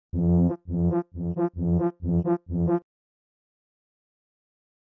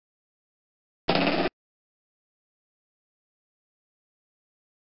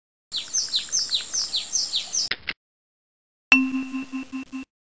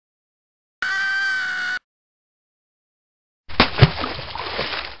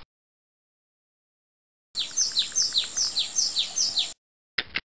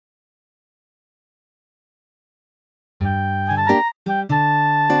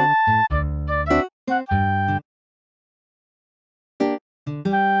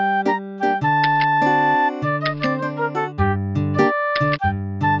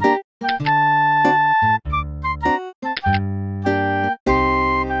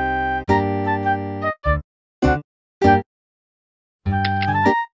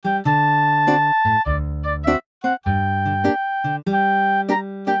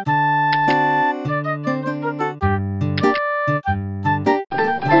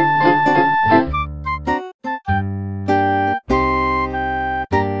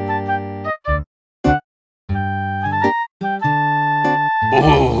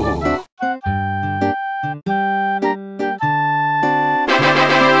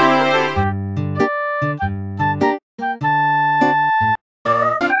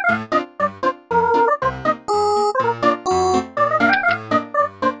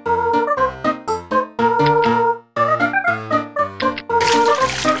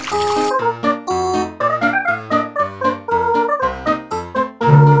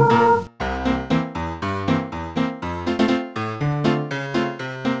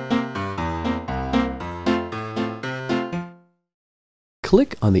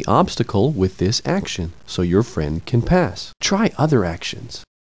Click on the obstacle with this action so your friend can pass. Try other actions.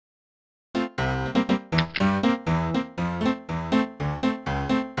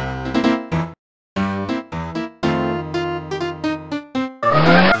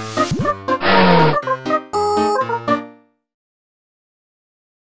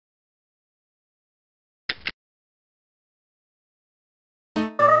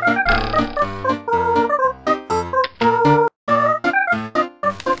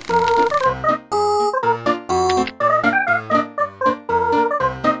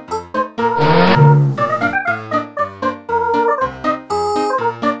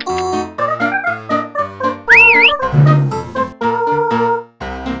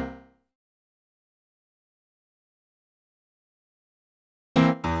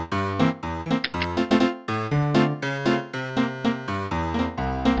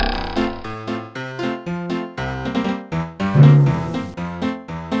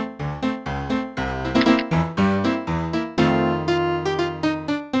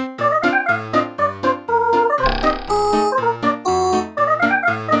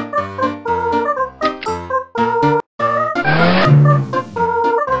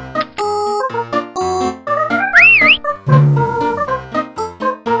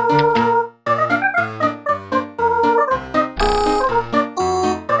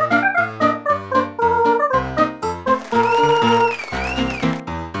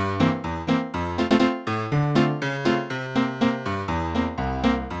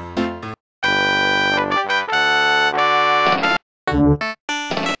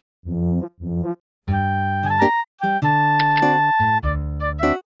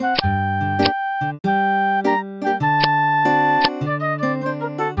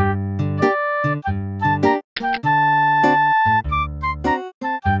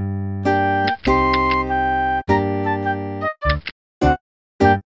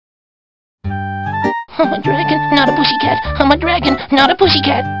 I'm a dragon, not a pussycat. I'm a dragon, not a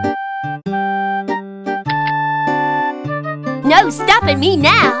pussycat. No stopping me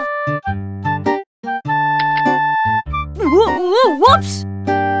now. Whoops!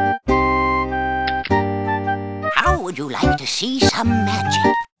 How would you like to see some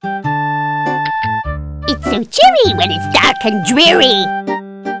magic? It's so cheery when it's dark and dreary.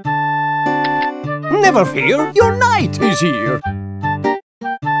 Never fear, your knight is here.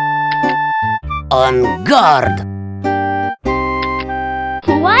 On guard!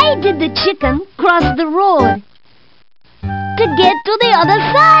 Why did the chicken cross the road? To get to the other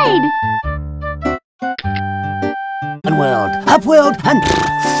side! Onward, upward, and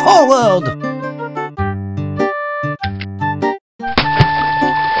forward!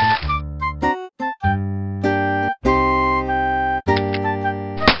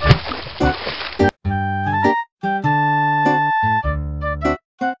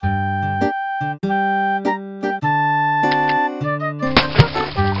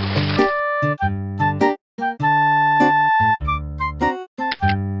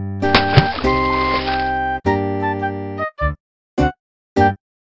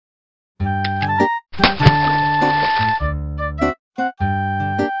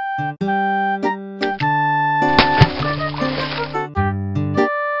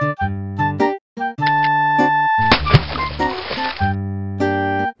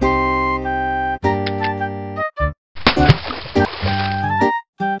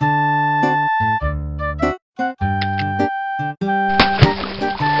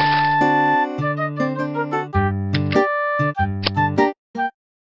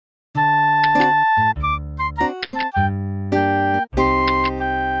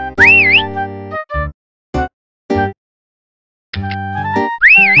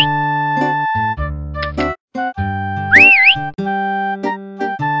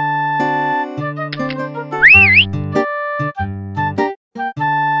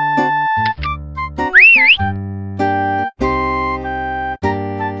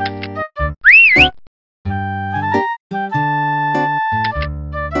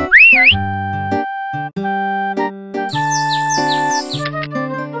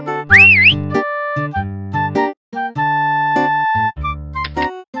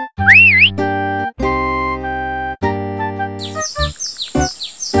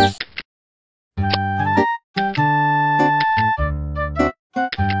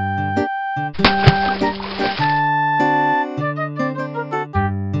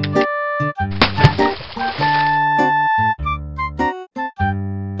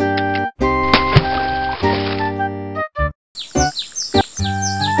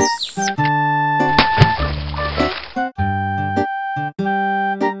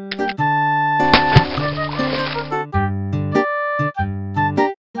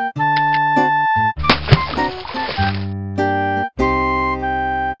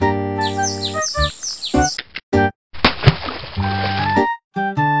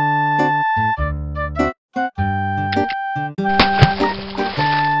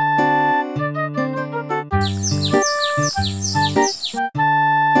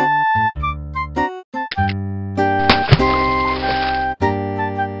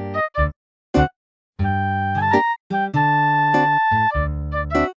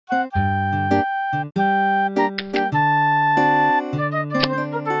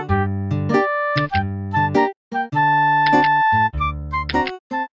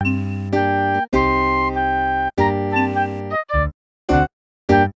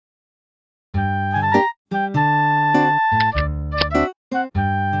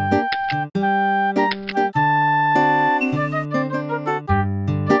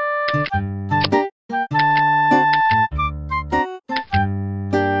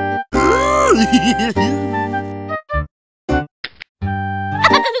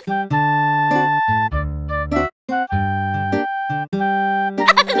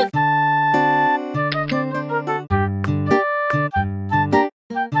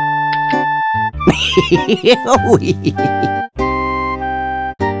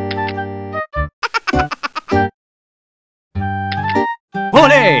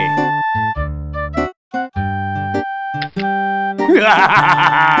 Ole!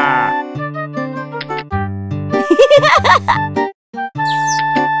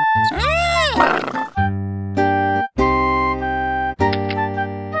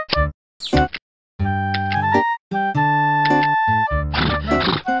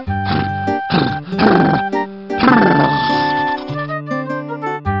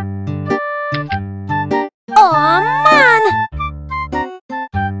 Aw, man!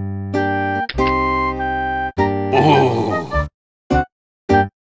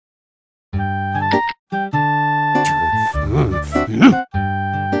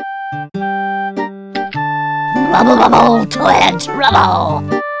 Rubble, rubble, toilet trouble.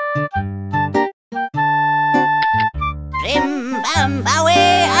 Brim, bam,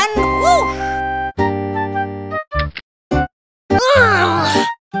 bowie, and whoosh.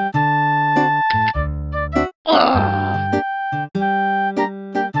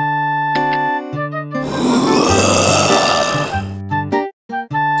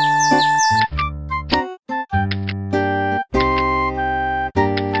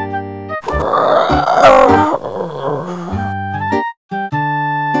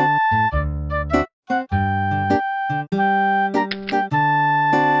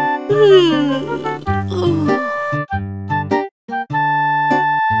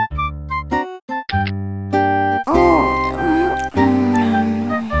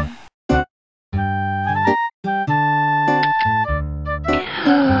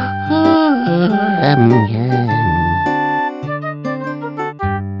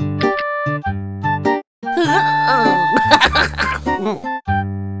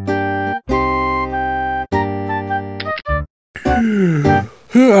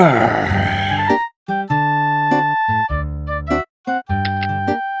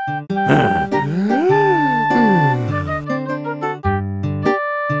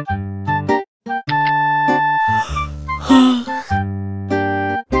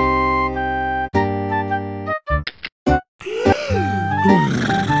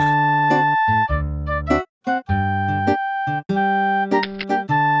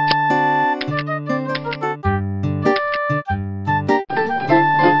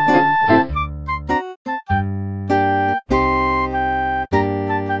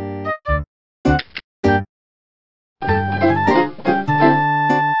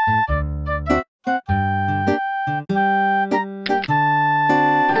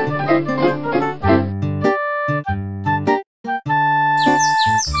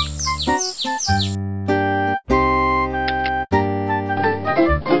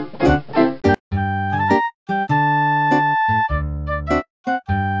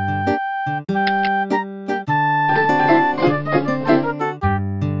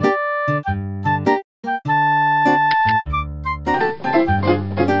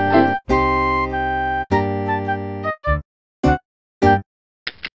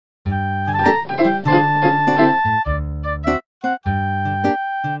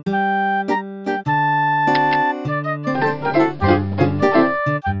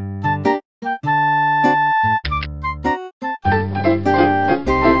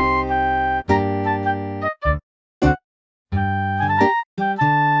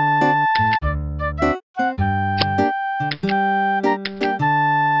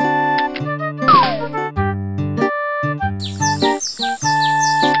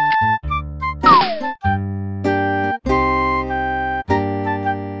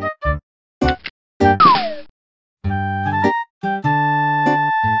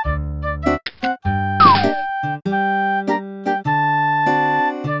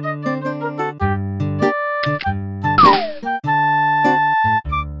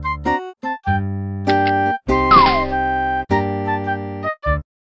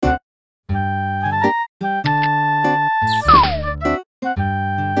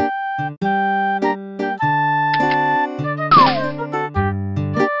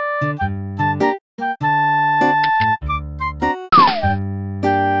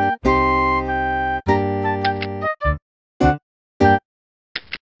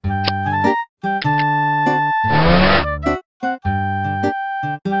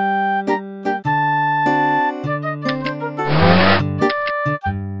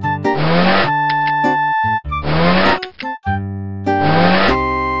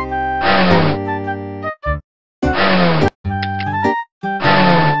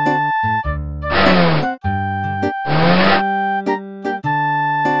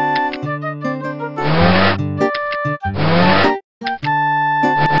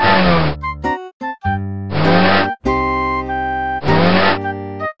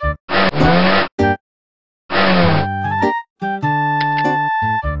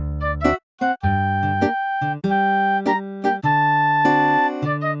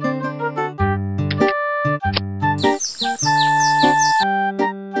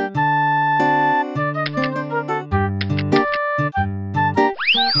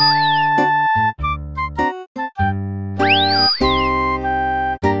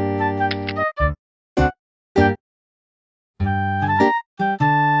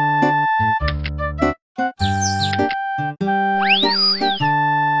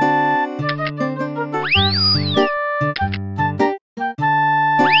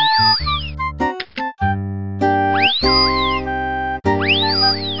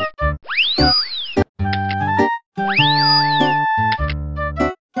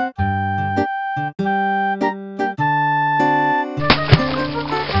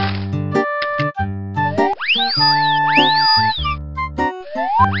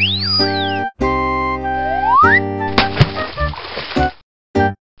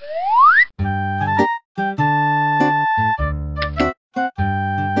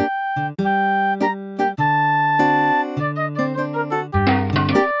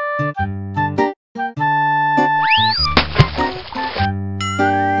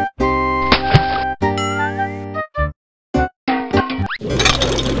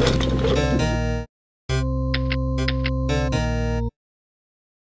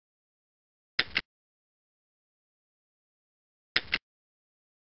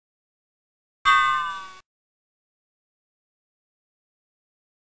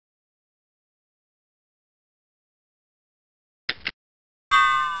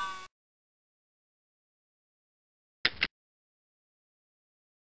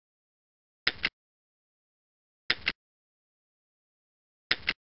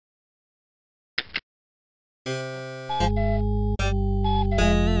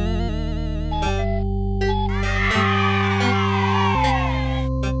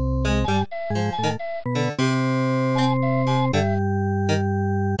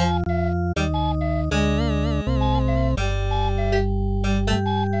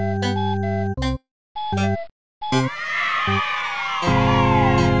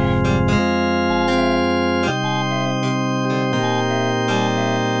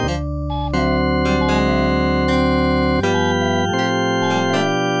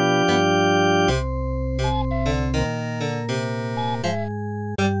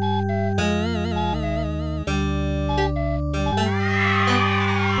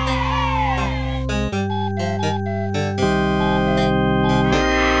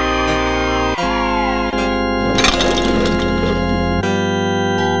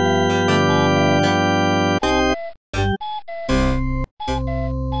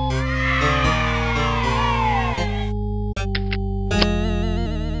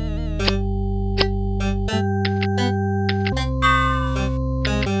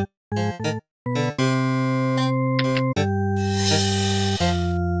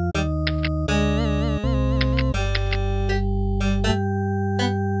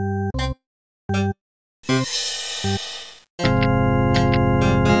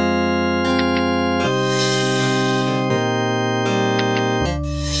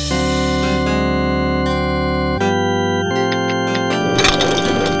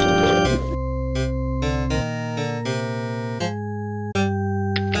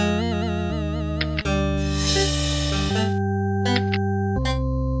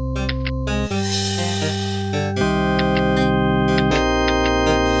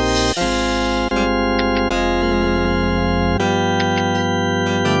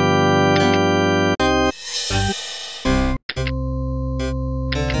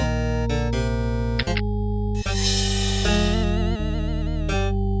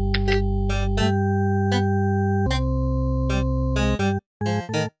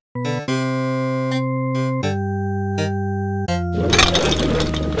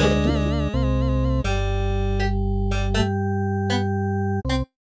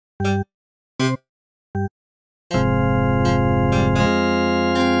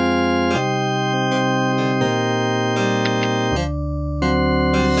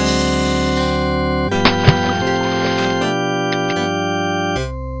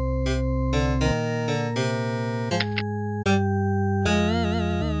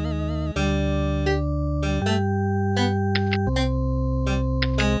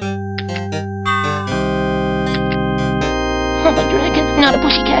 not a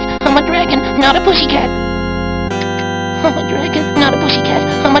pussycat. I'm a dragon, not a pussycat. I'm a dragon, not a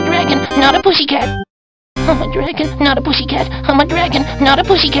pussycat. I'm a dragon, not a pussycat. I'm a dragon, not a pussycat. I'm a dragon, not a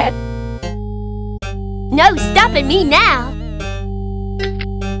pussycat. No stopping me now.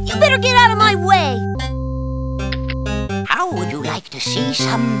 You better get out of my way. How would you like to see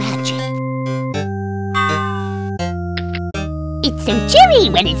some magic? It's so cheery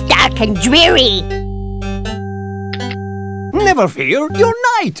when it's dark and dreary. Never fear, your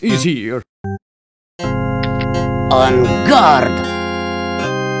knight is here. On guard!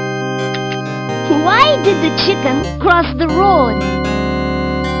 Why did the chicken cross the road?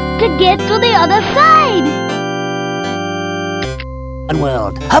 To get to the other side.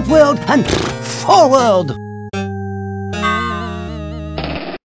 Onward, upward, and forward!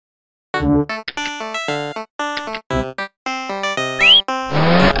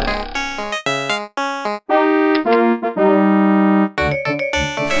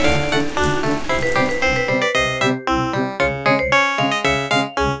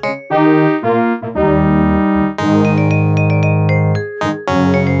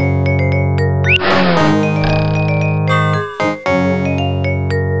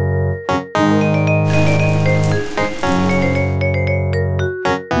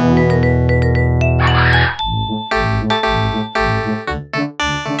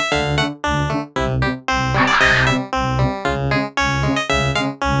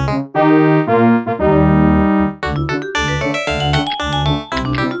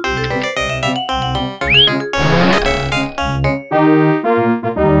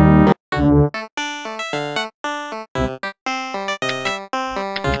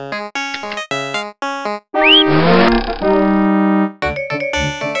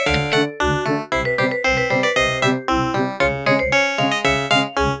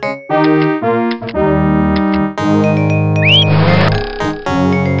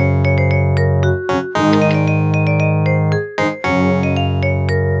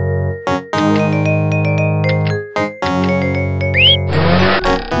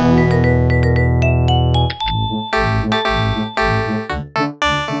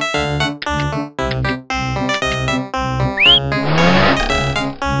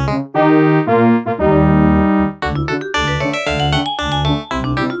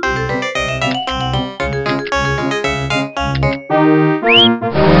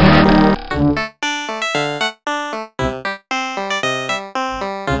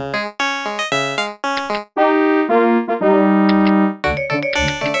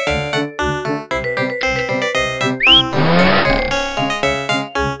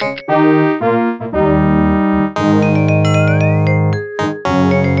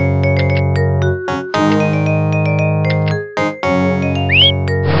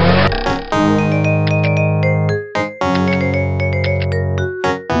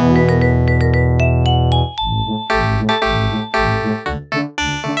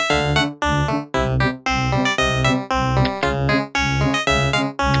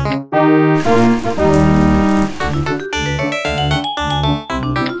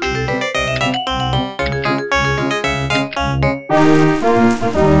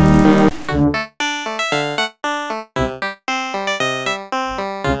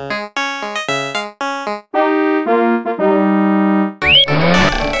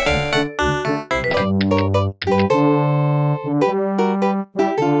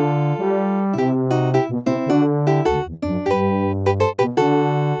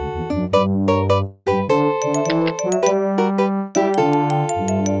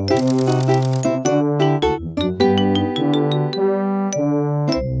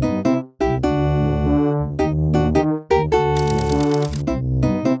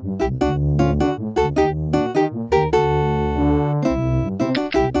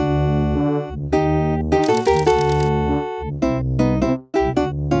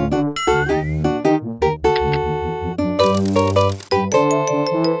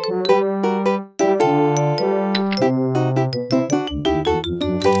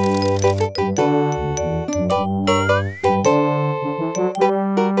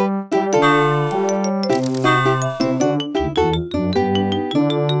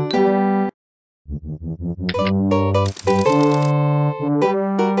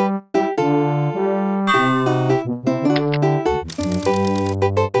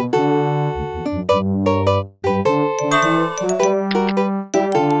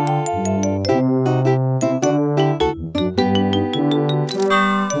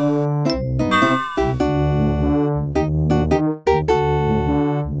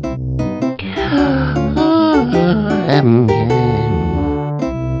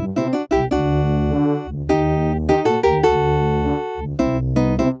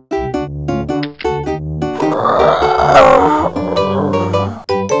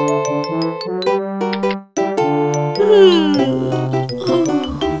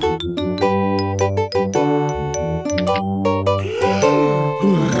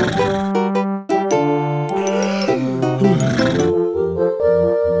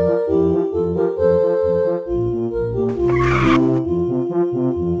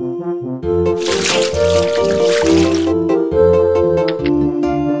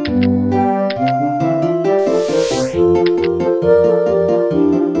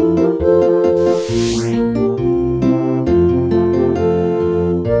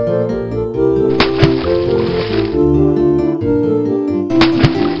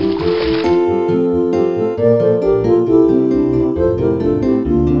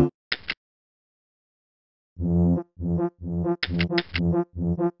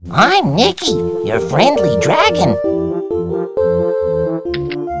 I'm Nicky, your friendly dragon.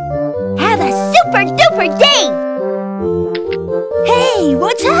 Have a super duper day! Hey,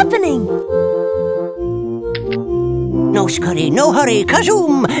 what's happening? No scurry, no hurry,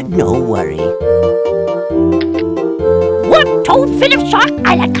 kazoom, no worry. What toad full of shark?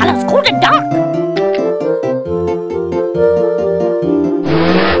 I like colors cold and dark.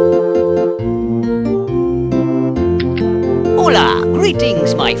 Hola,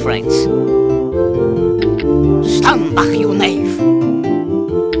 greetings, my friends. Stand back, you knave.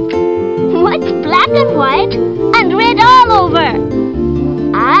 What's black and white and red all over?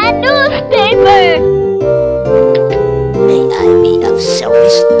 A newspaper! May I be of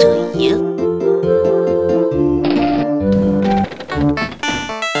service to you?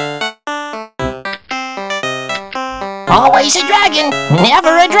 Always a dragon,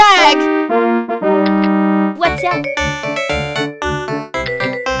 never a drag. What's up?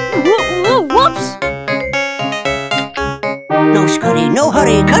 Whoops! No scurry, no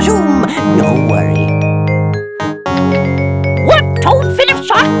hurry, kazoom, no worry. What toad full of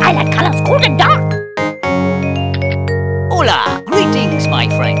shark? I like colors cold and dark. Hola, greetings, my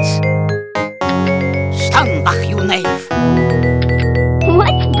friends. Stand back, you knave.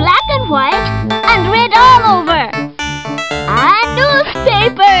 What's black and white and red all over? A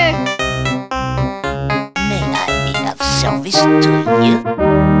newspaper! May I be of service to you?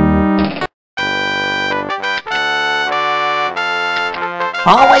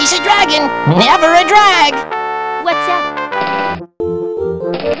 Always a dragon, never a drag. What's up?